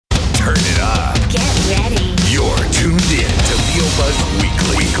Turn it up. Get ready. You're tuned in to VO Buzz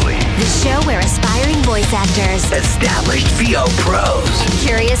Weekly. The show where aspiring voice actors, Established VO pros, and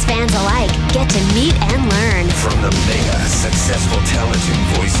curious fans alike get to meet and learn. from the mega successful talent in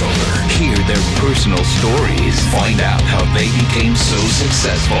voiceover, hear their personal stories, find out how they became so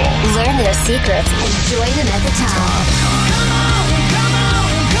successful. Learn their secrets and join them at the top.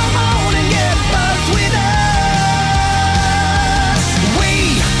 Come on and get buzzed with us.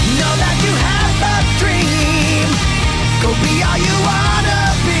 We know that you have a dream. Go be all you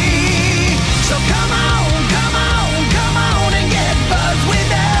wanna be. So come on and get buzzed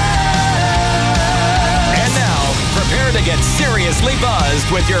with us. And now, prepare to get seriously buzzed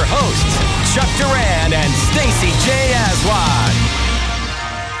with your hosts, Chuck Duran and Stacey J. Aswad.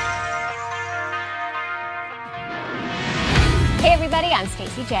 Hey everybody, I'm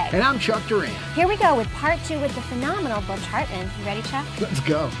Stacey J. And I'm Chuck Duran. Here we go with part 2 with the phenomenal Butch Hartman. You ready, Chuck? Let's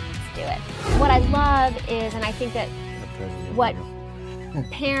go. Let's do it. What I love is, and I think that what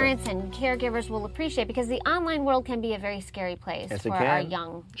parents and caregivers will appreciate, because the online world can be a very scary place Yes, it for can. our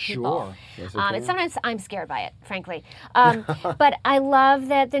young people. Sure. Yes, it And can. sometimes I'm scared by it, frankly. But I love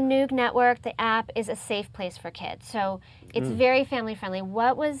that the Noog Network, the app, is a safe place for kids. So it's very family friendly.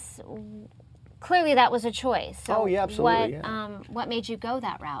 Clearly that was a choice. So Oh, yeah, absolutely, what made you go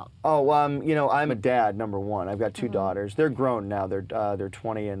that route? Oh, I'm a dad, number one. I've got two daughters. They're grown now. They're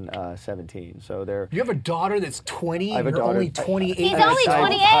 20 and 17. So they're. You have a daughter that's 20 I have and a you're daughter. only 28. He's only How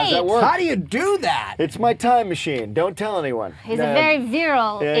 28. does that work? How do you do that? It's my time machine. Don't tell anyone. He's a very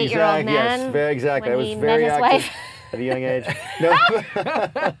virile 8-year-old man. Yes, very exactly. When I he was very met his active wife. at a young age. No,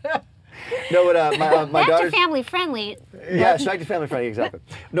 no, but my Back to daughter's. family friendly. Yeah, it's back to family friendly, exactly.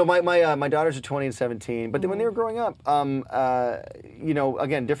 No, my daughters are 20 and 17, but then when they were growing up,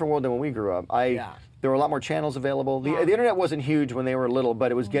 again, different world than when we grew up. There were a lot more channels available. The internet wasn't huge when they were little,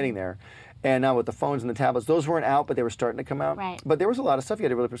 but it was getting there. And now with the phones and the tablets, those weren't out, but they were starting to come out. Right. But there was a lot of stuff you had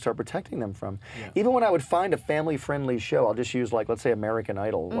to really start protecting them from. Even when I would find a family-friendly show, I'll just use, like, let's say American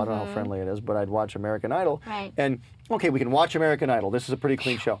Idol. I don't know how friendly it is, but I'd watch American Idol. Right. And, okay, we can watch American Idol. This is a pretty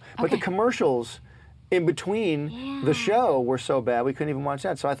clean show. But the commercials in between the show were so bad we couldn't even watch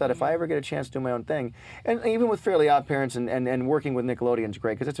that. So I thought if I ever get a chance to do my own thing, and even with Fairly Odd Parents and working with Nickelodeon's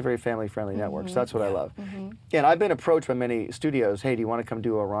great, because it's a very family-friendly network, so that's what I love. And I've been approached by many studios, hey, do you want to come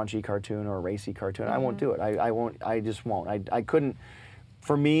do a raunchy cartoon or a racy cartoon? I won't do it. I won't. I just won't. I couldn't.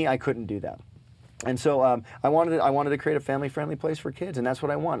 For me, I couldn't do that. And so I wanted to create a family-friendly place for kids, and that's what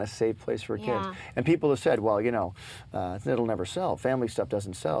I want, a safe place for kids. Yeah. And people have said, well, it'll never sell. Family stuff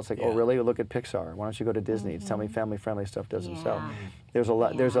doesn't sell. It's like, oh, really? Look at Pixar. Why don't you go to Disney? Tell me family-friendly stuff doesn't sell. There's a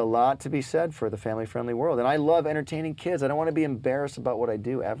lot. There's a lot to be said for the family-friendly world, and I love entertaining kids. I don't want to be embarrassed about what I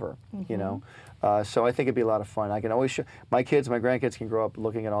do ever. So I think it'd be a lot of fun. I can always show my kids, my grandkids can grow up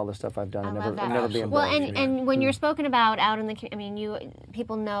looking at all the stuff I've done and love that. never be Well, embarrassed. and when you're spoken about out in the,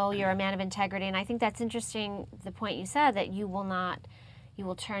 people know you're a man of integrity, and I think that's interesting. The point you said that you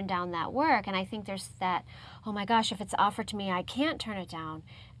will turn down that work, and I think there's that. Oh my gosh, if it's offered to me, I can't turn it down.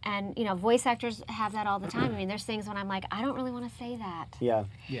 And voice actors have that all the time. I mean, there's things when I'm like, I don't really want to say that. Yeah.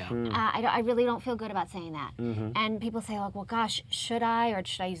 I really don't feel good about saying that. And people say, like, well, gosh, should I, or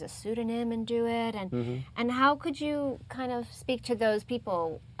should I use a pseudonym and do it? And how could you kind of speak to those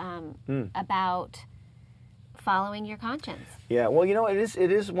people about following your conscience? Yeah, well, it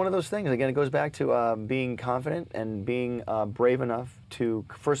is one of those things. Again, it goes back to being confident and being brave enough to,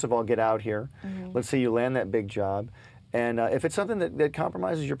 first of all, get out here. Let's say you land that big job. And if it's something that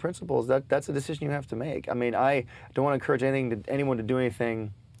compromises your principles, that's a decision you have to make. I mean, I don't want to encourage anyone to do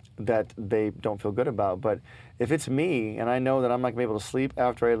anything that they don't feel good about. But if it's me and I know that I'm not going to be able to sleep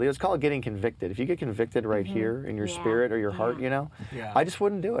after I leave, it's called getting convicted. If you get convicted right here in your spirit or your heart, I just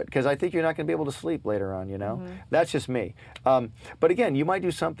wouldn't do it, because I think you're not going to be able to sleep later on, That's just me. But again, you might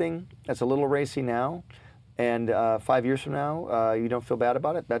do something that's a little racy now, and 5 years from now, you don't feel bad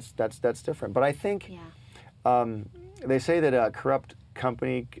about it. That's different. But I think... they say that a corrupt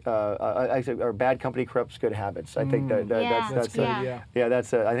company, or bad company corrupts good habits. I think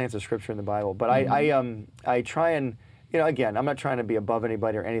that's I think it's a scripture in the Bible. But I try and, again, I'm not trying to be above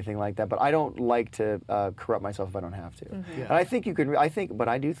anybody or anything like that, but I don't like to corrupt myself if I don't have to. And I think you can. But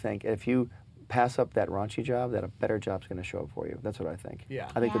I do think if you pass up that raunchy job, that a better job's going to show up for you. That's what I think.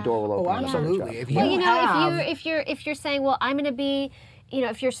 I think the door will open. Oh, absolutely. If Well, if you're saying, well, I'm going to be,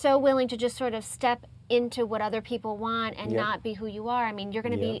 if you're so willing to just sort of step into what other people want and Yep. not be who you are. I mean, you're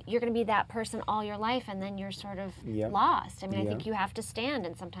going to Yep. be you're going to be that person all your life, and then you're sort of Yep. lost. I mean, I Yep. think you have to stand,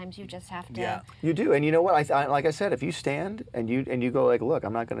 and sometimes you just have to. Yeah. You do, and you know what? Like I said, if you stand and you go like, look,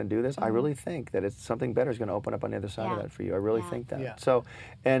 I'm not going to do this. I really think that it's something better is going to open up on the other side of Yeah. that for you. I really Yeah. think that. Yeah. So,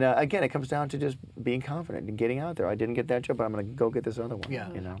 and again, it comes down to just being confident and getting out there. I didn't get that job, but I'm going to go get this other one.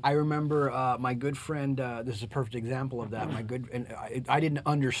 Yeah, You know. I remember my good friend. This is a perfect example of that. My good, and I didn't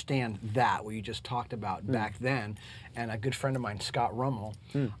understand that what you just talked about back then. And a good friend of mine, Scott Rummel,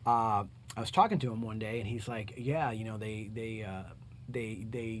 I was talking to him one day, and he's like, "Yeah, you know,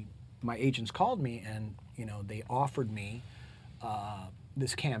 my agents called me, and you know, they offered me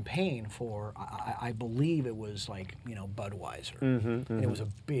this campaign for, I believe it was like, you know, Budweiser, and it was a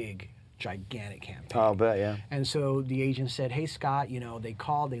big, gigantic campaign." I'll bet, yeah. And so the agent said, "Hey, Scott, you know, they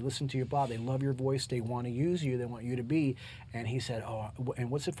called, they listened to your blog, they love your voice, they want to use you, they want you to be." And he said, "Oh,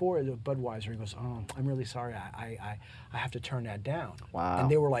 and what's it for?" The Budweiser. He goes, "Oh, I'm really sorry, I have to turn that down." Wow. And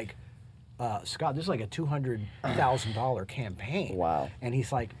they were like, "Scott, this is like a $200,000 campaign." Wow. And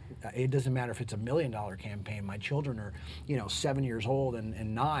he's like, "It doesn't matter if it's $1 million campaign. My children are, you know, 7 years old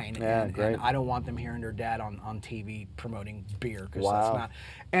and 9, Yeah, and great. I don't want them hearing their dad on TV promoting beer, because Wow. that's not."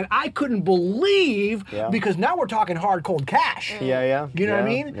 And I couldn't believe, Yeah. because now we're talking hard, cold cash. Yeah, yeah. You know what I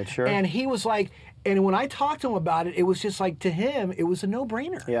yeah, mean? Sure. And he was like, and when I talked to him about it, it was just like, to him, it was a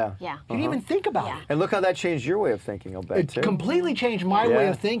no-brainer. yeah. Yeah. He didn't even think about Yeah. it. And look how that changed your way of thinking, I'll bet, It too. completely changed my way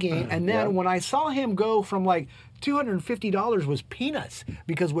Yeah. of thinking. And then Yeah. when I saw him go from like $250 was peanuts,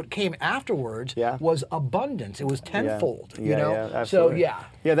 because what came afterwards Yeah. was abundance. It was tenfold. Yeah, you know. yeah, So absolutely. yeah.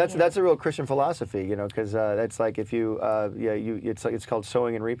 Yeah, that's a real Christian philosophy, you know, because that's like if you, it's called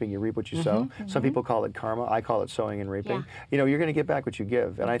sowing and reaping. You reap what you sow. Some people call it karma. I call it sowing and reaping. Yeah. You know, you're going to get back what you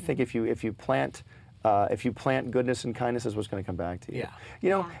give, and I think if you plant goodness and kindness, is what's going to come back to you. Yeah. You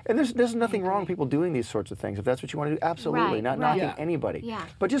know, Yeah. and there's nothing wrong with people doing these sorts of things. If that's what you want to do, absolutely, Right, not right. knocking Yeah. anybody. Yeah.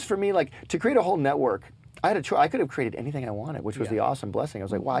 But just for me, like to create a whole network. I had a choice. I could have created anything I wanted, which was the awesome blessing. I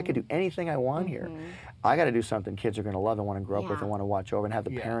was like, wow, I could do anything I want here. I got to do something kids are going to love and want to grow up with Yeah. and want to watch over, and have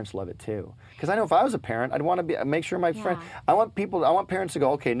the Yeah. parents love it too. Because I know if I was a parent, I'd want to make sure my friend. Yeah. I want parents to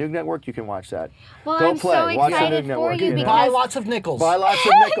go, okay, Noog Network, you can watch that. Well, go I'm play, so watch the excited Noog for Network. you know? because- Buy lots of nickels. Buy lots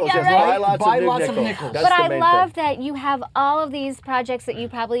of nickels. Yeah, yes, right. buy lots Buy of Noog lots of nickels. nickels. That's But the I main love thing. that you have all of these projects that you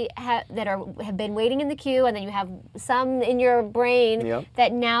probably have been waiting in the queue, and then you have some in your brain Yep.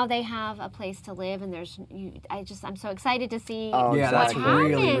 that now they have a place to live, and I'm so excited to see Oh, Yeah, what that's exactly.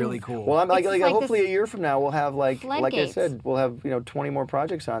 really, happens. really cool. Well, I'm like, It's like hopefully this a year from now we'll have like I floodgates. said, we'll have 20 more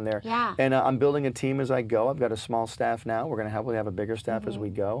projects on there. Yeah. And I'm building a team as I go. I've got a small staff now. We're going to have a bigger staff as we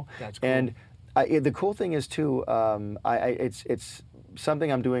go. That's cool. And the cool thing is too, it's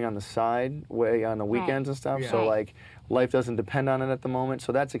something I'm doing on the side, on the weekends and stuff. Yeah. So Right. like life doesn't depend on it at the moment.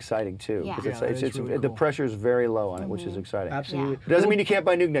 So that's exciting too. Yeah. 'Cause Yeah, that is really the cool. pressure is very low on it, which is exciting. Absolutely. It doesn't mean you can't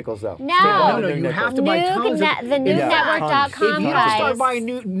buy Noog nickels though. No. No, Noog you nickels. have to buy tons the of. NoogNetwork.com If you guys. start buying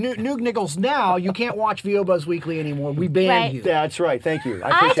Noog nickels now, you can't watch VO Buzz Weekly anymore. We banned Right. you. That's right. Thank you. I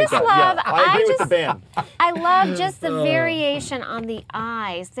I appreciate just that. love. Yeah, I agree with the ban. I love just the variation on the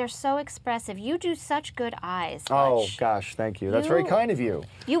eyes. They're so expressive. You do such good eyes. Oh Hutch. gosh, thank you. That's very You- kind of you.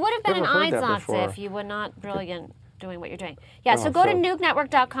 You would have been an Never heard eyes that Nazi before. if you were not brilliant doing what you're doing. Yeah, so Oh, go to so-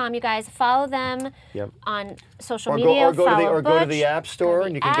 NoogNetwork.com, you guys. Follow them Yep. on social Or media. go to follow the Butch, App Store, go to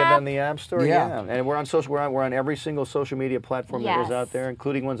and the you can get it app. on the App Store. Yeah. And we're on social. We're on every single social media platform that is Yes. out there,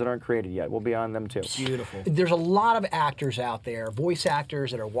 including ones that aren't created yet. We'll be on them too. Beautiful. There's a lot of actors out there, voice actors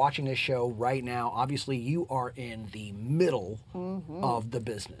that are watching this show right now. Obviously, you are in the middle of the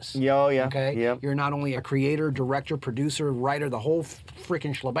business. Yeah, oh, yeah. Okay. Yep. You're not only a creator, director, producer, writer, the whole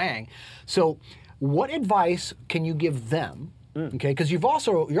freaking shebang. So, what advice can you give them? Okay, because you're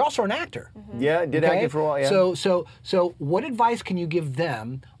also an actor. Yeah, did Okay? acting for a while. Yeah. So what advice can you give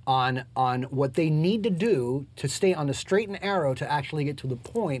them on what they need to do to stay on the straight and narrow to actually get to the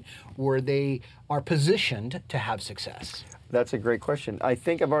point where they are positioned to have success? That's a great question. I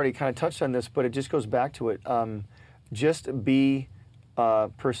think I've already kind of touched on this, but it just goes back to it. Just be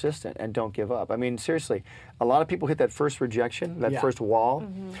persistent and don't give up. I mean, seriously, a lot of people hit that first rejection, that Yeah. first wall.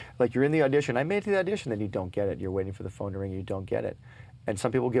 Like you're in the audition. I made it to the audition, then you don't get it. You're waiting for the phone to ring, you don't get it. And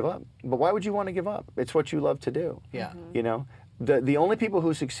some people give up. But why would you want to give up? It's what you love to do. Yeah. You know? The only people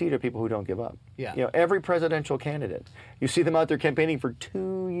who succeed are people who don't give up. Yeah. You know, every presidential candidate, you see them out there campaigning for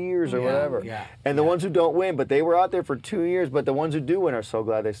 2 years or Yeah, whatever. yeah, And the ones who don't win, but they were out there for 2 years, but the ones who do win are so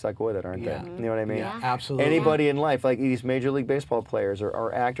glad they stuck with it, aren't Yeah. they? You know what I mean? Yeah, absolutely. Anybody in life, like these Major League Baseball players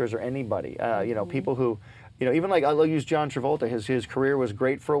or actors or anybody, you know, people who, you know, even like I'll use John Travolta. His career was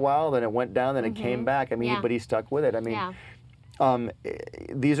great for a while, then it went down, then it came back. I mean, Yeah. but he stuck with it. I mean, Yeah.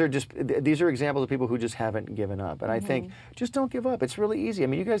 these are examples of people who just haven't given up. And I think just don't give up. It's really easy. I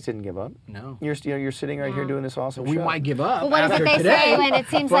mean, you guys didn't give up. No. You're sitting right here doing this awesome We show. might give up Well, what is after it they today. say when it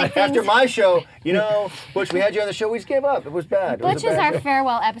seems like things... After my show, Butch, we had you on the show. We just gave up. It was bad. It was Butch a is bad our show.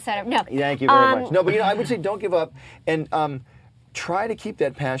 farewell episode of... No. Thank you very much. No, but I would say don't give up, and try to keep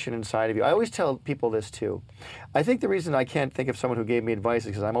that passion inside of you. I always tell people this too. I think the reason I can't think of someone who gave me advice is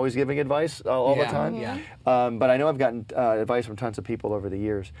because I'm always giving advice all the time. Yeah. But I know I've gotten advice from tons of people over the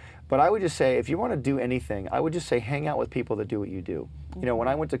years. But I would just say, if you want to do anything, I would just say hang out with people that do what you do. When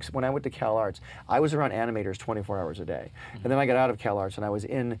I went to Cal Arts, I was around animators 24 hours a day, and then I got out of Cal Arts and I was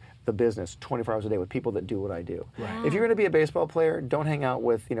in the business 24 hours a day with people that do what I do. Right. If you're going to be a baseball player, don't hang out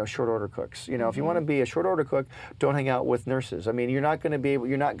with short order cooks. If you want to be a short order cook, don't hang out with nurses. I mean, you're not going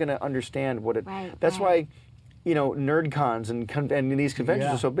to understand what it. Right, that's right. why. Nerd cons and these conventions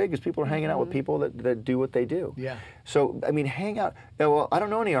Yeah. are so big because people are hanging out with people that do what they do. Yeah. So, I mean, hang out. Well, I don't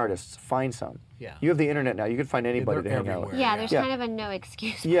know any artists. Find some. Yeah. You have the internet now. You can find anybody to They're hang out with. everywhere. Yeah, there's Yeah. kind of a no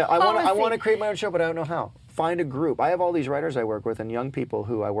excuse Yeah, I policy. want to create my own show, but I don't know how. Find a group. I have all these writers I work with and young people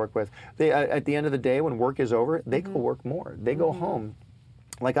who I work with. They at the end of the day, when work is over, they go work more. They go home.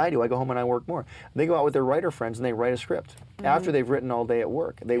 Like I do, I go home and I work more. They go out with their writer friends and they write a script. After they've written all day at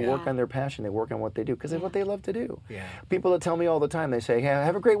work, they work on their passion, they work on what they do, because it's what they love to do. Yeah. People that tell me all the time, they say, hey,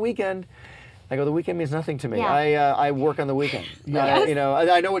 have a great weekend. I go, the weekend means nothing to me. Yeah. I work on the weekend. Yes.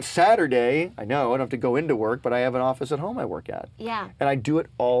 I know it's Saturday. I know I don't have to go into work, but I have an office at home I work at. Yeah. And I do it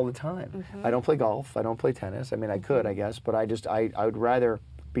all the time. I don't play golf. I don't play tennis. I mean, I could, I guess, but I would rather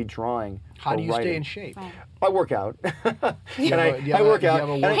be drawing. How or do you writing. stay in shape? Right. I work out. Do you and have a- I work do you out. have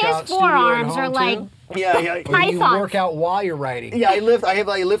a And I- workout His studio at forearms are home, like too? Yeah, Or you Pythons. work out while you're writing? yeah. I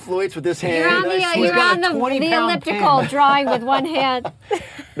lift weights with this hand. You're on and I the, swing. you're got on a the 20-pound elliptical pen. drawing with one hand.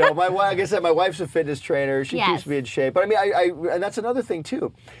 No, like I said, my wife's a fitness trainer. She Yes. keeps me in shape. But I mean, and that's another thing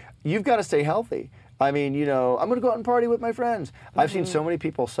too. You've got to stay healthy. I mean, I'm going to go out and party with my friends. I've seen so many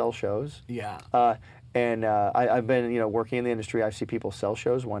people sell shows. Yeah. I've been, working in the industry. I see people sell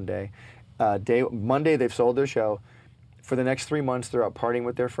shows one day. Monday they've sold their show. For the next 3 months, they're out partying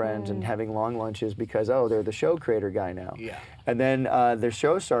with their friends and having long lunches because, they're the show creator guy now. Yeah. And then their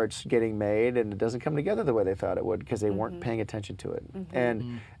show starts getting made and it doesn't come together the way they thought it would because they weren't paying attention to it.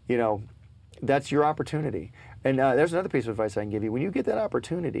 And, that's your opportunity. And there's another piece of advice I can give you. When you get that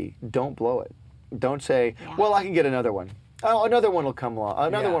opportunity, don't blow it. Don't say, well, I can get another one. Oh, another one will come along.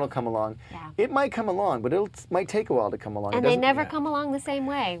 Another Yeah. one will come along. Yeah. It might come along, but it might take a while to come along. And It they doesn't- never come along the same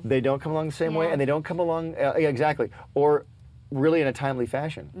way. They don't come along the same way, Yeah. and they don't come along exactly, or really in a timely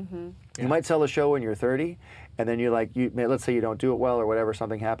fashion. You might sell a show when you're 30, and then let's say you don't do it well or whatever,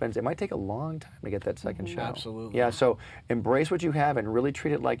 something happens. It might take a long time to get that second show. Absolutely. Yeah. So embrace what you have and really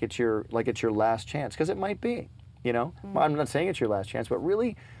treat it like it's your last chance, because it might be. I'm not saying it's your last chance, but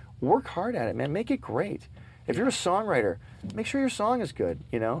really work hard at it, man. Make it great. If you're a songwriter, make sure your song is good.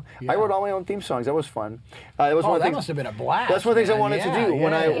 I wrote all my own theme songs. That was fun. That was one of the that things. must have been a blast. That's one of the things I man. wanted to Yeah, do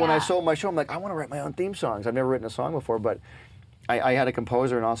when I Yeah. sold my show. I'm like, I want to write my own theme songs. I've never written a song before, but I had a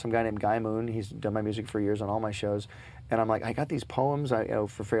composer, an awesome guy named Guy Moon. He's done my music for years on all my shows, and I'm like, I got these poems,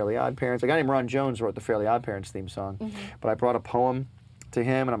 for Fairly Odd Parents. A guy named Ron Jones wrote the Fairly Odd Parents theme song, but I brought a poem to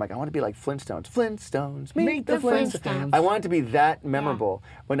him, and I'm like, I want to be like Flintstones. Flintstones, meet the Flintstones. I want it to be that memorable.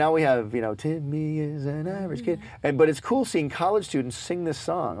 But now we have, Timmy is an Irish kid, but it's cool seeing college students sing this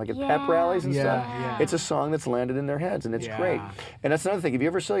song, like at pep rallies and stuff. Yeah. It's a song that's landed in their heads, and it's great. And that's another thing. If you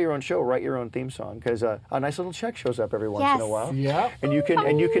ever sell your own show, write your own theme song, because a nice little check shows up every once in a Yes. while. Yeah. And you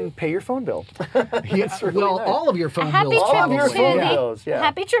can pay your phone bill. Yes. really Well, nice. all of your phone Happy bills. All of your trip phone to the bills, yeah.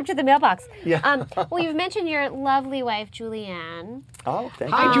 happy trip to the mailbox. Yeah. Well, you've mentioned your lovely wife, Julianne. Oh,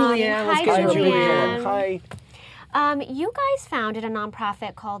 thank Hi, you. Julianne. Let's hi, get Hi, to know Julianne. Julianne. Hi. You guys founded a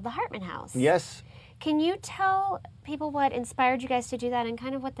nonprofit called the Hartman House. Yes. Can you tell people what inspired you guys to do that and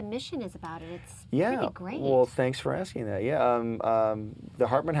kind of what the mission is about it? It's pretty great. Well, thanks for asking that. Yeah, the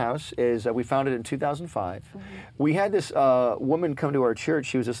Hartman House is, we founded it in 2005. We had this woman come to our church.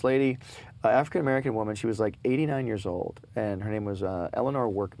 She was this lady, African-American woman. She was like 89 years old, and her name was Eleanor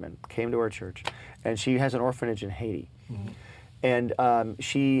Workman, came to our church. And she has an orphanage in Haiti. And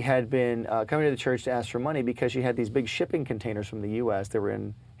she had been coming to the church to ask for money because she had these big shipping containers from the U.S. that were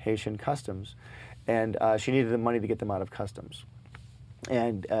in Haitian customs. And she needed the money to get them out of customs.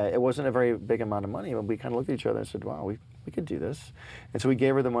 And it wasn't a very big amount of money, but we kind of looked at each other and said, wow, we could do this. And so we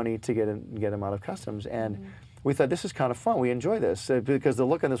gave her the money to get them out of customs. And we thought, this is kind of fun. We enjoy this. Because the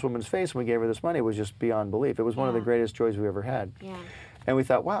look on this woman's face when we gave her this money was just beyond belief. It was one of the greatest joys we ever had. Yeah. And we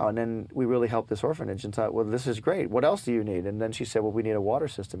thought, wow. And then we really helped this orphanage and thought, well, this is great. What else do you need? And then she said, well, we need a water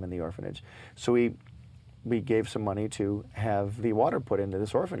system in the orphanage. So we we gave some money to have the water put into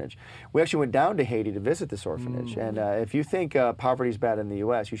this orphanage. We actually went down to Haiti to visit this orphanage. And if you think poverty's bad in the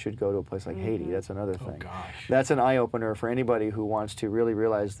U.S., you should go to a place like Haiti. That's another thing. gosh. That's an eye-opener for anybody who wants to really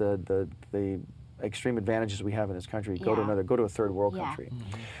realize the extreme advantages we have in this country. Go to a third world country.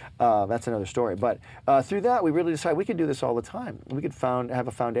 That's another story. But through that, we really decided we could do this all the time. We could have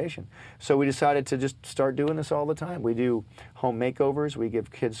a foundation. So we decided to just start doing this all the time. We do home makeovers. We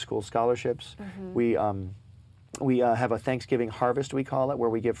give kids school scholarships. We have a Thanksgiving harvest, we call it,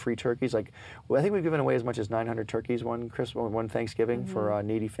 where we give free turkeys. I think we've given away as much as 900 turkeys one Thanksgiving for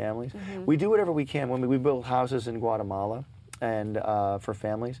needy families. We do whatever we can. When we build houses in Guatemala, and for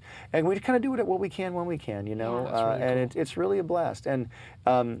families, and we kind of do what we can when we can, you know. And it's really a blast. And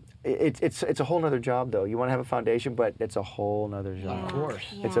it's a whole nother job, though. You want to have a foundation, but it's a whole nother job. Of course.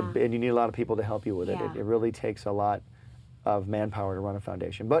 And you need a lot of people to help you with it. It really takes a lot of manpower to run a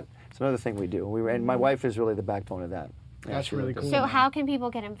foundation, but it's another thing we do. And my wife is really the backbone of that. That's really cool. So how can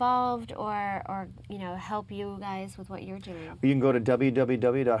people get involved or help you guys with what you're doing? You can go to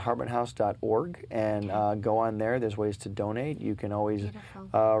www.hartmanhouse.org and go on there. There's ways to donate. You can always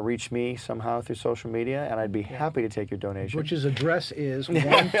reach me somehow through social media, and I'd be happy to take your donation. Which's address is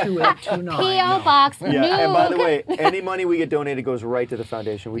 12829. P.O. Box Nuke. And by the way, any money we get donated goes right to the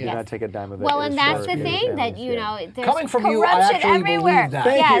foundation. We do not take a dime of it. Well, and that's the thing that, there's Coming from corruption you, I actually everywhere. believe that.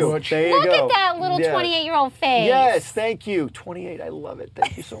 Thank you. Yes. There you Look go. at that little 28-year-old face. Yes, thank you. 28, I love it.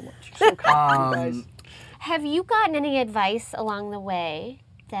 Thank you so much. You're so kind, guys. Have you gotten any advice along the way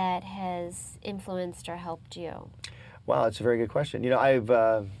that has influenced or helped you? Wow, that's a very good question. I've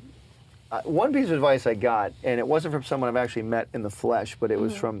one piece of advice I got, and it wasn't from someone I've actually met in the flesh, but it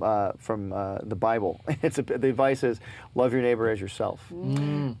was from the Bible. The advice is, love your neighbor as yourself.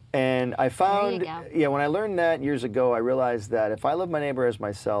 And I found, when I learned that years ago, I realized that if I love my neighbor as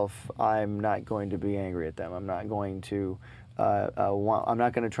myself, I'm not going to be angry at them. I'm not going to I'm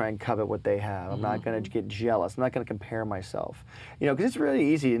not going to try and covet what they have. I'm not going to get jealous. I'm not going to compare myself. Because it's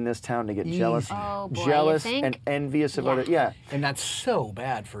really easy in this town to get jealous, and envious of other. Yeah. And that's so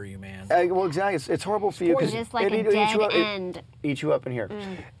bad for you, man. Well, exactly. It's horrible for you because it's like a dead end. Eat you up in here.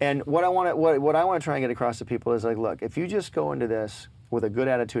 And what I want to try and get across to people is like, look, if you just go into this with a good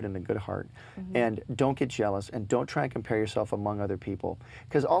attitude and a good heart, and don't get jealous, and don't try and compare yourself among other people,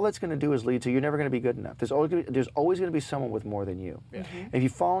 because all that's going to do is lead to you're never going to be good enough. There's always going to be someone with more than you. If you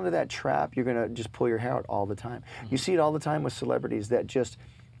fall into that trap, you're going to just pull your hair out all the time. You see it all the time with celebrities that just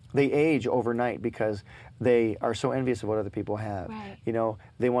they age overnight because they are so envious of what other people have.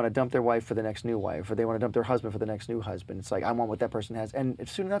 They want to dump their wife for the next new wife, or they want to dump their husband for the next new husband. It's like, I want what that person has. And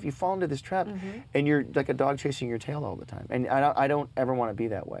soon enough, you fall into this trap, and you're like a dog chasing your tail all the time. And I don't ever want to be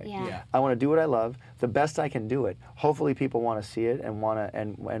that way. I want to do what I love, the best I can do it. Hopefully people want to see it and want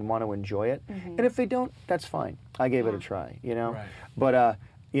to enjoy it. And if they don't, that's fine. I gave it a try, But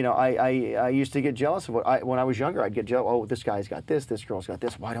I used to get jealous of when I was younger. I'd get jealous. Oh, this guy's got this girl's got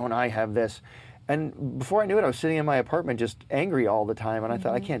this. Why don't I have this? And before I knew it, I was sitting in my apartment just angry all the time, and I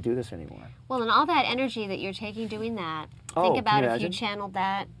thought, I can't do this anymore. Well, and all that energy that you're taking doing that, think about if you channeled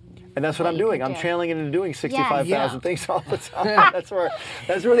that. And that's what I'm doing. I'm channeling it into doing 65,000 things all the time. That's where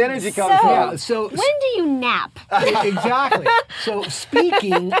the energy comes from. So when do you nap? Exactly. So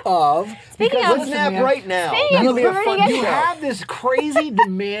speaking of, let's nap right now. You have this crazy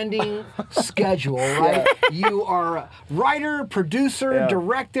demanding schedule, right? You are a writer, producer,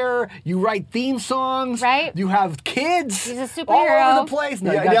 director. You write theme songs. Right. You have kids. He's a superhero. All over the place.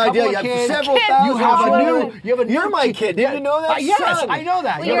 Now, you have several thousand. You're my kid. Did you know that? Yes, I know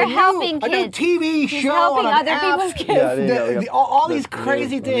that. Well, you're helping kids. A new TV He's show helping on other people's kids. All these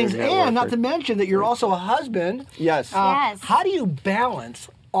crazy things, and not to mention that you're also a husband. Yes. How do you balance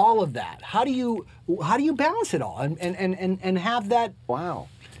all of that? How do you balance it all and have that? Wow.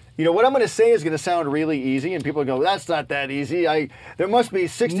 What I'm going to say is going to sound really easy, and people go, "That's not that easy." There must be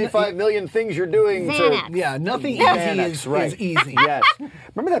 65 million things you're doing. Nothing Xanax, is easy. Yes.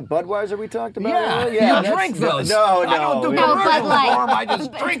 Remember that Budweiser we talked about? Yeah. You drink those. No. I don't do Bud Light. I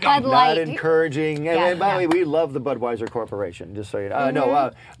just drink them. Not encouraging. And by the way, we love the Budweiser Corporation. Just so you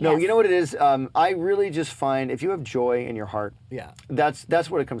know. No. You know what it is? I really just find if you have joy in your heart, that's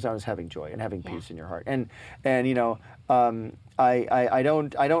what it comes down to, is having joy and having peace in your heart. And I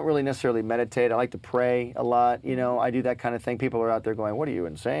don't really necessarily meditate. I like to pray a lot. You know, I do that kind of thing. People are out there going, "What are you,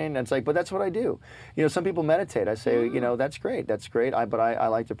 insane?" And it's like, but that's what I do. You know, some people meditate. I say, you know, that's great. But I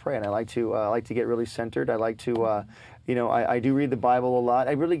like to pray, and I like to get really centered. I like to. You know, I do read the Bible a lot.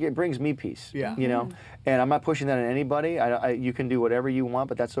 It brings me peace. Yeah. You know, and I'm not pushing that on anybody. You can do whatever you want,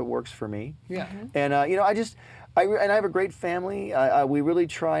 but that's what works for me. Yeah. And you know, I have a great family. We really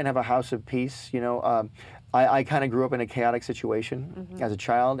try and have a house of peace. You know, I kind of grew up in a chaotic situation as a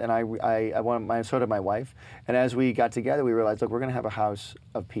child, and so did my wife. And as we got together, we realized, look, we're going to have a house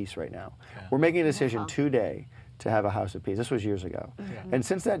of peace right now. Yeah. We're making a decision today to have a house of peace. This was years ago. And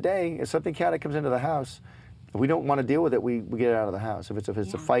since that day, if something chaotic comes into the house, if we don't want to deal with it, we get it out of the house. If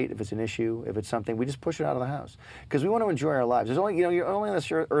it's a fight, if it's an issue, if it's something, we just push it out of the house. Because we want to enjoy our lives. There's only, you know, you're only on this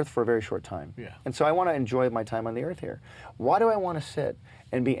earth for a very short time. Yeah. And so I want to enjoy my time on the earth here. Why do I want to sit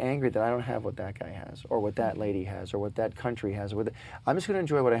and be angry that I don't have what that guy has, or what that lady has, or what that country has? I'm just going to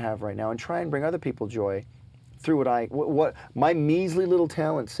enjoy what I have right now and try and bring other people joy through what my measly little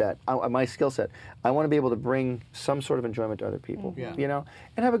talent set, my skill set. I want to be able to bring some sort of enjoyment to other people, you know,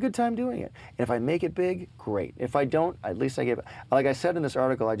 and have a good time doing it. And if I make it big, great. If I don't, at least I gave it. Like I said in this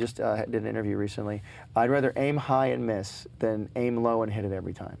article, I just did an interview recently, I'd rather aim high and miss than aim low and hit it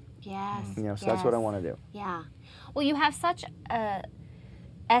every time. Yes. You know, so that's what I want to do. Yeah. Well, you have such a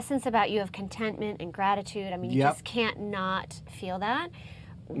essence about you of contentment and gratitude. I mean, you just can't not feel that.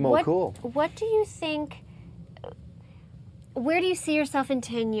 Cool. What do you think? Where do you see yourself in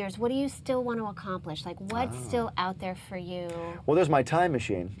 10 years? What do you still want to accomplish? Like, what's still out there for you? Well, there's my time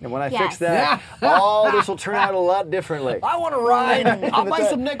machine. And when I fix that, all this will turn out a lot differently. I want to ride. I'll buy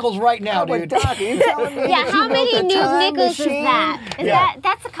some nickels right now, dude. Doc, are you telling me that how you built many a new time nickels machine? is that?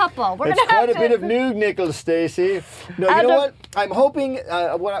 That's a couple. We're It's gonna have quite a to... bit of new nickels, Stacy. No, you know what? I'm hoping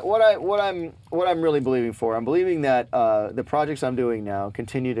what I'm really believing for. I'm believing that the projects I'm doing now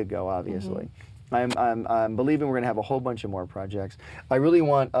continue to go. Obviously, I'm believing we're going to have a whole bunch of more projects. I really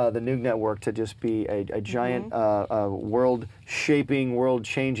want the Noog Network to just be a giant world-shaping,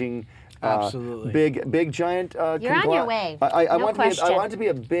 world-changing. Absolutely. Big giant. You're on your way. I No want question. I want it to be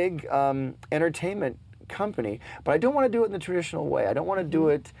a big entertainment company, but I don't want to do it in the traditional way. I don't want to do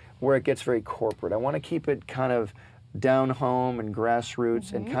it where it gets very corporate. I want to keep it kind of down home and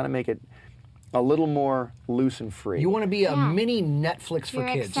grassroots and kind of make it a little more loose and free. You want to be a mini Netflix for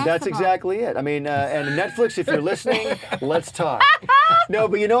kids. accessible. That's exactly it. I mean, and Netflix, if you're listening, let's talk. No,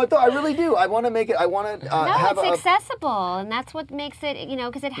 but you know what though? I really do. I want to make it. I want to have it's accessible, and that's what makes it. You know,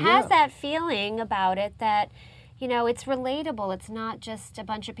 because it has that feeling about it that. You know, it's relatable. It's not just a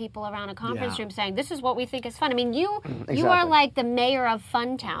bunch of people around a conference room saying, this is what we think is fun. I mean, you are like the mayor of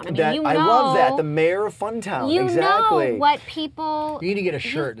Funtown. I mean, I love that. The mayor of Funtown. You exactly. know what people... You need to get a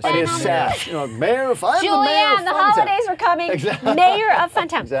shirt. It is sash. You know, mayor of I'm the mayor of Julianne, the Funtown. holidays are coming. Exactly. Mayor of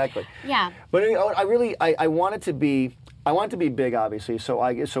Funtown. Exactly. Yeah. But you know, I want it to be. I want it to be big, obviously, so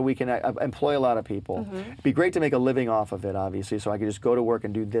we can employ a lot of people. It'd be great to make a living off of it, obviously, so I could just go to work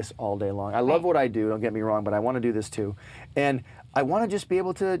and do this all day long. I love what I do, don't get me wrong, but I want to do this too. And I want to just be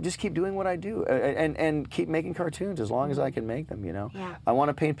able to just keep doing what I do and keep making cartoons as long as I can make them, you know. Yeah. I want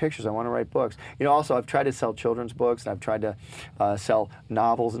to paint pictures, I want to write books. You know, also I've tried to sell children's books, and I've tried to sell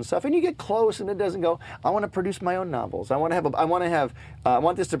novels and stuff, and you get close and it doesn't go. I want to produce my own novels. I want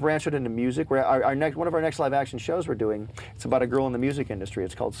this to branch out into music, where one of our next live action shows we're doing, it's about a girl in the music industry.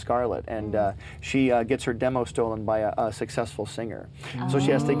 It's called Scarlett, and she gets her demo stolen by a successful singer. So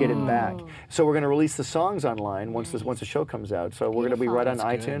she has to get it back. So we're going to release the songs online once the show comes out. So we're going to be right on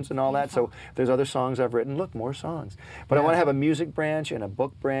iTunes and all that. So there's other songs I've written. Look, more songs. But I want to have a music branch and a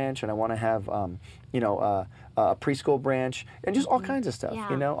book branch, and I want to have a preschool branch and just all kinds of stuff.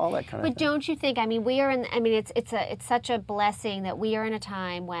 You know, all that kind of thing. But don't you think? I mean, it's such a blessing that we are in a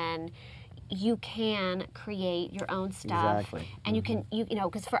time when you can create your own stuff. Exactly. And you can, you know,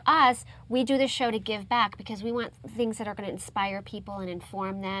 because for us, we do this show to give back because we want things that are going to inspire people and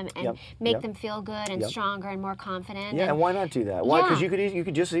inform them and make them feel good and stronger and more confident. Yeah, and why not do that? Why? Because you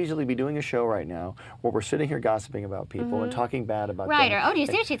could just as easily be doing a show right now where we're sitting here gossiping about people and talking bad about them. Right, or, oh, do you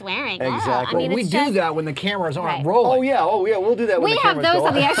see what she's wearing? Exactly. Oh. I mean, we it's do just, that when the cameras aren't Right. rolling. Oh yeah, we'll do that when we the have cameras those go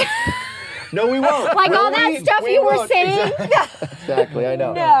on the off. extra. No, we won't. Like No, all that stuff we you were won't. saying? Exactly, I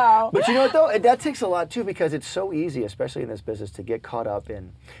know. No. But you know what though? That takes a lot too, because it's so easy, especially in this business, to get caught up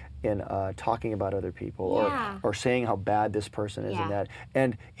in talking about other people or saying how bad this person is and that.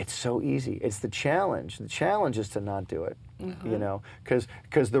 And it's so easy. It's the challenge. The challenge is to not do it. You know,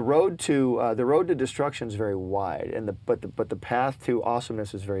 because the road to destruction is very wide, and but the path to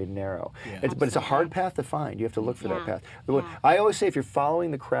awesomeness is very narrow. But it's a hard path to find. You have to look for that path. I always say if you're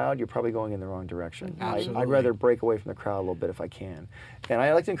following the crowd, you're probably going in the wrong direction. I'd rather break away from the crowd a little bit if I can, and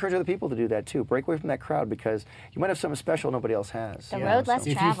I like to encourage other people to do that too. Break away from that crowd because you might have something special nobody else has. The road less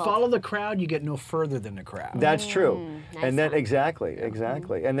If traveled. you follow the crowd, you get no further than the crowd. That's true. Nice And then one. exactly.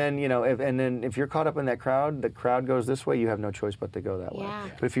 And then if you're caught up in that crowd, the crowd goes this way, you have no choice but to go that way. Yeah.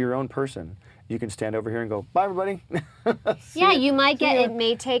 But if you're your own person, you can stand over here and go, bye everybody. Yeah, you might get, it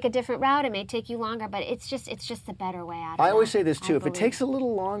may take a different route, it may take you longer, but it's just the better way out of I always that, say this too, I if it believe. takes a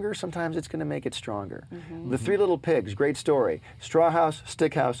little longer, sometimes it's going to make it stronger. The Three Little Pigs, great story. Straw house,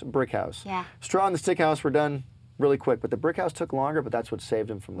 stick house, brick house. Yeah. Straw and the stick house were done really quick, but the brick house took longer, but that's what saved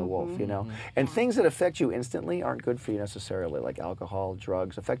him from the wolf, you know? And things that affect you instantly aren't good for you necessarily, like alcohol,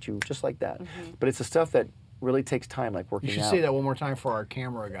 drugs, affect you just like that. But it's the stuff that really takes time, like working You should out. say that one more time for our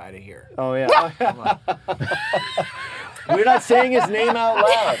camera guy to hear. Oh, yeah. We're not saying his name out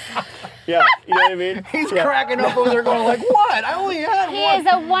loud. Yeah, you know what I mean? He's cracking up over there going like, what? I only had He one. is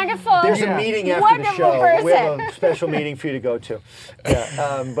a wonderful, There's a meeting after the wonderful show. person. We have a special meeting for you to go to.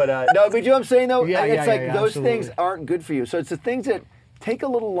 Yeah, no, but you know what I'm saying though? Yeah, It's yeah, like yeah, those things absolutely. aren't good for you. So it's the things that take a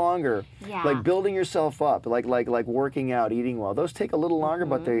little longer, Yeah. like building yourself up, like working out, eating well. Those take a little longer,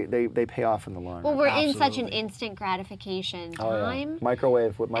 but they pay off in the long Well, run. we're in such an Absolutely. instant gratification Oh, yeah. time.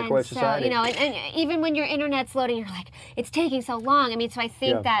 Microwave And so, society. you know, and even when your internet's loading, you're like, it's taking so long. I mean, so I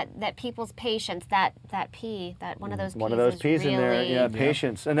think that people's patience, that one of those P's in there, really- yeah,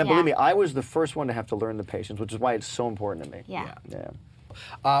 patience. And then Yeah. believe me, I was the first one to have to learn the patience, which is why it's so important to me. Yeah. Yeah.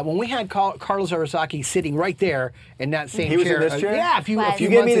 When we had Carlos Arasaki sitting right there in that same He was in chair. this chair? Yeah, a few Was. You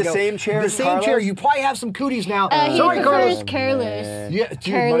months gave me the ago. same chair The as same chair. Carlos? You probably have some cooties now. He Sorry, prefers Carlos. Carlos. Yeah,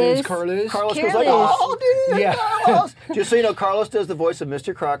 dude, my name's Carlos. Carlos. Carlos goes like, Careless. oh, dude, Yeah. Carlos. Just so you know, Carlos does the voice of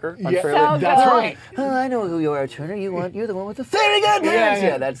Mr. Crocker. On Yeah, Fairly- that's good. right. Oh, I know who you are, Turner. You're the one with the very good parents.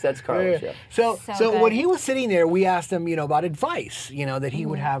 Yeah, that's Carlos. Yeah. So So when good. he was sitting there, we asked him, about advice, that he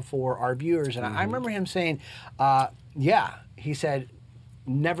would have for our viewers, and I remember him saying, he said,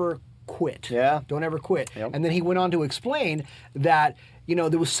 never quit. Yeah. Don't ever quit. Yep. And then he went on to explain that,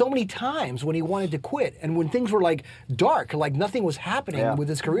 there was so many times when he wanted to quit and when things were like dark, like nothing was happening Yeah. with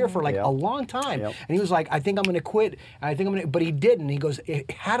his career for like Yep. a long time. Yep. And he was like, I think I'm going to quit. But he didn't. He goes,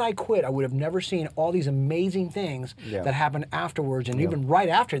 had I quit, I would have never seen all these amazing things Yeah. that happened afterwards and even right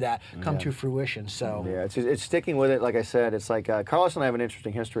after that come to fruition. So. Yeah, it's sticking with it. Like I said, it's like Carlos and I have an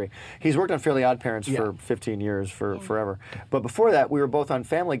interesting history. He's worked on Fairly Odd Parents for 15 years, forever. But before that, we were both on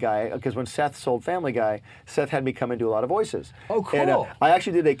Family Guy because when Seth sold Family Guy, Seth had me come and do a lot of voices. Oh, cool. And, I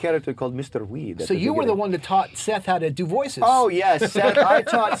actually did a character called Mr. Weed. at So the you were the beginning. one that taught Seth how to do voices. Oh yes, Seth. I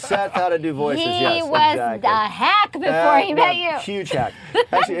taught Seth how to do voices. He yes, was exactly. a hack before he met you. Huge hack.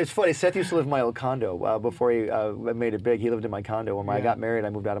 Actually, it's funny. Seth used to live in my old condo before he made it big. He lived in my condo. When I got married, I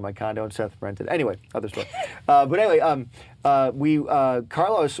moved out of my condo, and Seth rented. Anyway, other story. But anyway,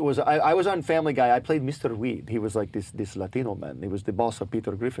 Carlos was. I was on Family Guy. I played Mr. Weed. He was like this Latino man. He was the boss of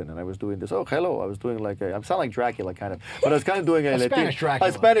Peter Griffin, and I was doing this. Oh, hello. I was doing like I sound like Dracula kind of, but I was kind of doing a Spanish Dracula.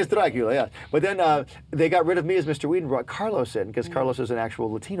 A Spanish Dracula, yeah. But then they got rid of me as Mr. Weed and brought Carlos in because Carlos is an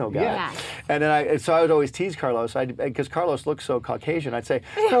actual Latino guy. Yeah. And then so I would always tease Carlos because Carlos looks so Caucasian. I'd say,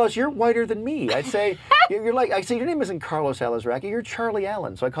 Carlos, you're whiter than me. I'd say, I say, your name isn't Carlos Alazraki, you're Charlie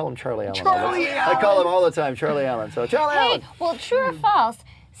Allen. So I call him Charlie Allen. Charlie I call him all the time Charlie Allen. So Charlie Allen. Hey, well, true or false,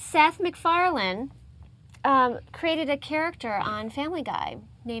 Seth MacFarlane created a character on Family Guy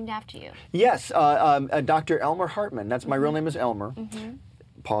named after you. Yes, Dr. Elmer Hartman. That's my real name is Elmer.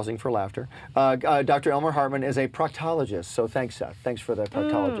 Pausing for laughter. Dr. Elmer Hartman is a proctologist. So thanks, Seth. Thanks for the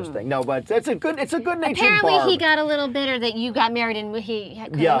proctologist thing. No, but it's a good natured Apparently, barb. he got a little bitter that you got married and he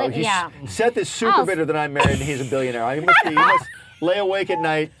couldn't Yeah, live. Seth is super Oh. bitter that I'm married and he's a billionaire. He must lay awake at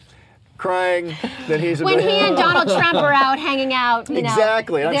night crying that he's a When he billionaire. and Donald Trump are out hanging out, you know,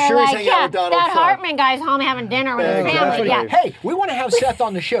 Exactly, and I'm they're sure he's like, hanging out with Donald that Trump. Hartman guy's home having dinner with his Exactly. family. Yeah. Hey, we want to have Seth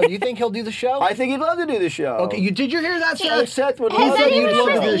on the show. Do you think he'll do the show? I think he'd love to do the show. Okay, did you hear that, Oh, Seth? Seth would He love said to he do the show.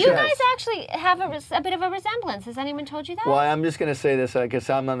 remembers it. You guys actually have a bit of a resemblance. Has anyone told you that? Well, I'm just going to say this because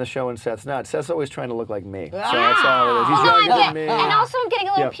I'm on the show and Seth's not. Seth's always trying to look like me. So Yeah. that's all it is. He's No, younger than me. and also I'm getting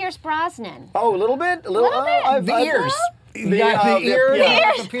a little Yeah. Pierce Brosnan. Oh, a little bit? Little bit? The ears. You got the ears.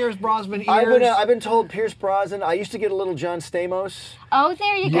 yeah. The Pierce Brosnan ears. I've been told Pierce Brosnan. I used to get a little John Stamos. Oh,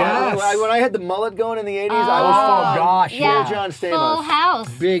 there you go. Yes. When I had the mullet going in the 80s, I was Oh, gosh. Yeah. full John Stamos. Full house.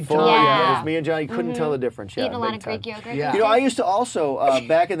 Big Full, time. yeah. It was me and John. You couldn't tell the difference. Yeah, Eating a lot big of Greek time. yogurt. Yeah. You know, I used to also,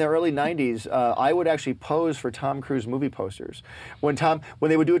 back in the early 90s, I would actually pose for Tom Cruise movie posters. When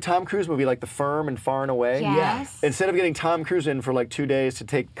they would do a Tom Cruise movie like The Firm and Far and Away, Yes. instead of getting Tom Cruise in for like 2 days to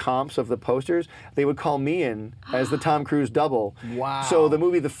take comps of the posters, they would call me in as the Tom Cruise double. Wow. So the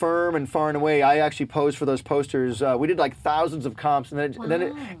movie The Firm and Far and Away, I actually posed for those posters. We did like thousands of comps, and then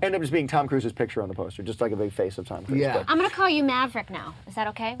it ended up just being Tom Cruise's picture on the poster, just like a big face of Tom Cruise. Yeah. But I'm going to call you Maverick now. Is that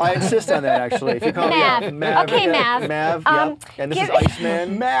okay? I insist on that, actually. If you call Mav. me Mav. Okay, yeah, Mav. Mav, yep. And this is give-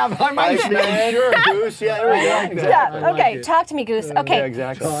 Iceman. Mav, I'm Iceman, sure. Goose, yeah, there we go. like that. Exactly. Yeah, I like okay. it. Talk to me, Goose. Okay. Yeah,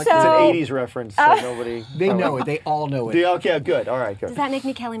 exactly. So, It's an 80s reference, so nobody... They know it. They all know it. Yeah, okay, good. All right, good. Does that make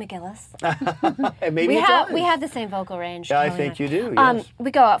me Kelly McGillis? And maybe we it have does. we have the same vocal range. Yeah, I Kelly think and you do, yes.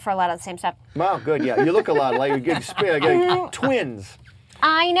 We go out for a lot of the same stuff. Wow, good, yeah. You look a lot like you're good twins.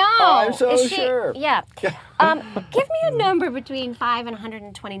 I know. I'm so Is she- sure. Yeah. Give me a number between 5 and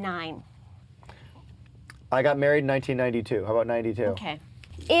 129. I got married in 1992. How about 92? Okay.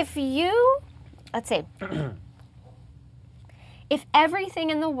 Let's see. If everything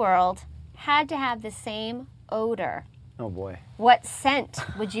in the world had to have the same odor, Oh, boy. what scent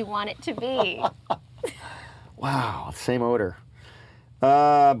would you want it to be? Wow, same odor.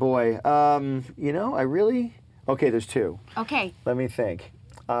 Boy. You know, I really... Okay, there's two. Okay. Let me think.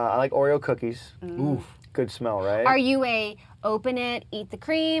 I like Oreo cookies. Oof. Good smell, right? Are you a open it, eat the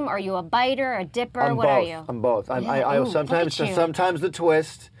cream? Are you a biter, a dipper? I'm What both. are you? I'm both. Yeah. I Ooh, sometimes look at you. sometimes the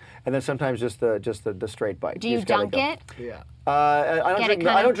twist, and then sometimes just the straight bite. Do you just gotta dunk go. it? Yeah. I don't Get it drink.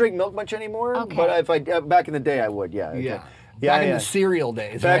 kinda- I don't drink milk much anymore. Okay. But if I back in the day, I would. Yeah. Yeah. Okay. Yeah, Back in yeah. the cereal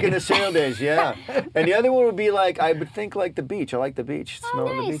days. Back right? in the cereal days, yeah. And the other one would be like, I would think like the beach. I like the beach. Oh, Smell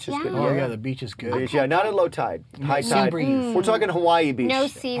of the nice, beach is good. yeah. Oh, yeah, the beach is good. Beach, yeah, not at low tide. High sea tide. breeze. We're talking Hawaii beach. No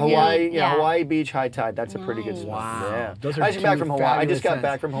sea Hawaii, breeze, yeah, yeah. Hawaii beach, high tide. That's a pretty good Nice. smell. Wow. Yeah. Those are I just got back two from Hawaii. I just got fabulous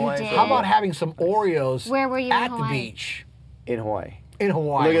back from Hawaii. did. so- How about having some Oreos Where were you in at the Hawaii? beach in Hawaii? in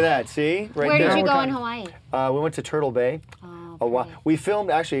Hawaii? Look at that. See, right Where there. did you go We're in talking- Hawaii? We went to Turtle Bay. Oh, while. pretty. We filmed.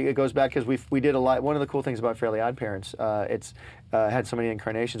 Actually, it goes back because we did a lot. One of the cool things about Fairly Odd Parents, it's had so many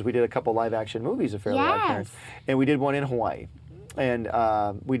incarnations. We did a couple live action movies of Fairly Odd Parents, Yes. and we did one in Hawaii. And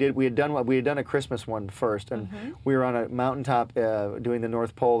we had done a Christmas one first, and we were on a mountaintop doing the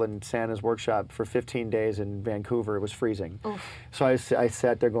North Pole in Santa's workshop for 15 days in Vancouver. It was freezing. So I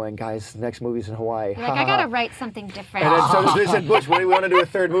sat there going, guys, next movie's in Hawaii. You're like, I gotta write something different. And then so they said, Butch, we want to do a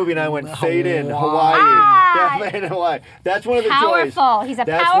third movie, and I went, fade in, Hawaii. Ah! Yeah, fade in Hawaii. That's one of the Powerful. joys. He's a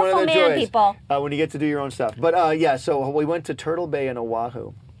That's powerful one of the man, joys, people. when you get to do your own stuff. But yeah, so we went to Turtle Bay in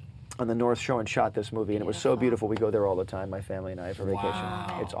Oahu on the North Shore and shot this movie, and it was so beautiful. We go there all the time, my family and I, for vacation.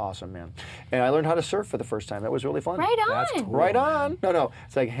 It's awesome, man. And I learned how to surf for the first time. That was really fun. Right on. That's cool. Right on. No,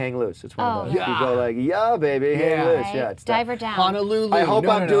 it's like hang loose. It's one Oh, of those. yeah. You go like, yeah, baby, hang Yeah. loose. Right? Yeah, it's Dive that. her down. Honolulu. I hope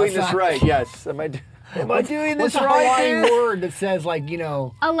No, I'm no, doing that's this not- right. Yes. Am I doing What's this a right? Hawaiian dude? word that says like, you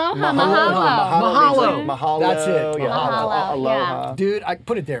know, Aloha, Mahalo. mahalo. Mahalo. means like mahalo. That's it. Yeah. Mahalo, Aloha. dude, I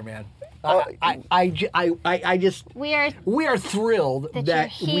put it there, man. Oh, I just We are. we are thrilled That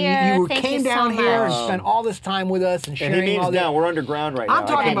that you're here. you Thank came you so down here and much. spent all this time with us and And sharing he means all that. down. We're underground right now. I'm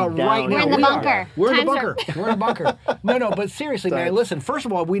talking I about came down right now. We're in the We are. bunker. We're in the Times bunker. are- We're in the bunker. No, but seriously, man, Thanks. listen, first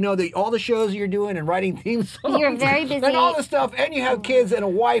of all, we know that all the shows you're doing and writing theme songs. You're very busy. And all this stuff, and you have kids and a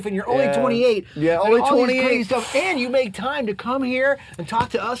wife, and you're only Yeah. 28. Yeah, and only all these 28. crazy stuff, and you make time to come here and talk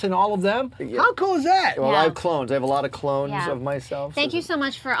to us and all of them. How cool is that? Well, Yeah. I have clones. I have a lot of clones Yeah. of myself. Thank you so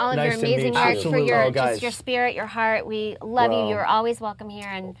much for all of Nice your to meet amazing you. work, for Absolutely. your Oh, just guys. your spirit, your heart. We love you. Well, You're always welcome here,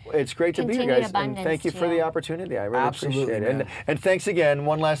 and It's great to be here, Continued guys. And abundance thank you to for the you. opportunity. I really Absolutely, appreciate it. man. And thanks again.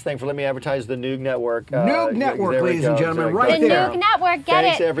 One last thing for letting me advertise the Noog Network. Noog Network, there we ladies and go. gentlemen, There we right go. the there. Noog Network. Get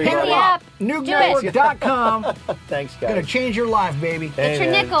Thanks, it. everybody. Hit the app. Do it. NoogNetwork.com. Thanks, Gonna guys. change your life, baby. Get your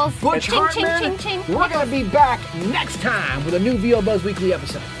Amen. nickels. Butch Ching, ching, Hartman, ching, ching. we're going to be back next time with a new VO Buzz Weekly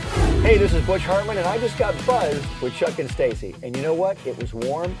episode. Hey, this is Butch Hartman, and I just got buzzed with Chuck and Stacy. And you know what? It was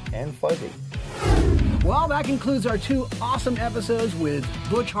warm and fuzzy. Well, that concludes our 2 awesome episodes with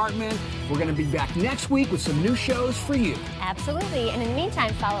Butch Hartman. We're going to be back next week with some new shows for you. Absolutely. And in the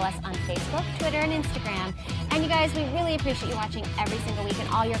meantime, follow us on Facebook, Twitter, and Instagram. And you guys, we really appreciate you watching every single week and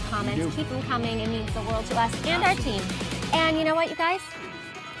all your comments. Keep them coming. It means the world to us and our team. And you know what, you guys?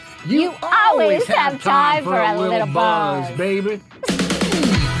 You always have time for a little buzz, baby.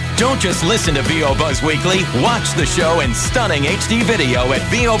 Don't just listen to VO Buzz Weekly. Watch the show in stunning HD video at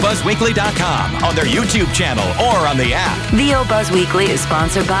VOBuzzWeekly.com, on their YouTube channel, or on the app. VO Buzz Weekly is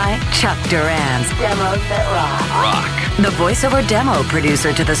sponsored by Chuck Duran's Demos That Rock. The voiceover demo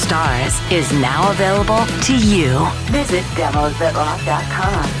producer to the stars is now available to you. Visit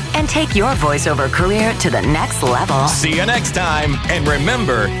demosthatrock.com and take your voiceover career to the next level. See you next time. And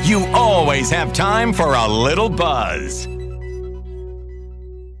remember, you always have time for a little buzz.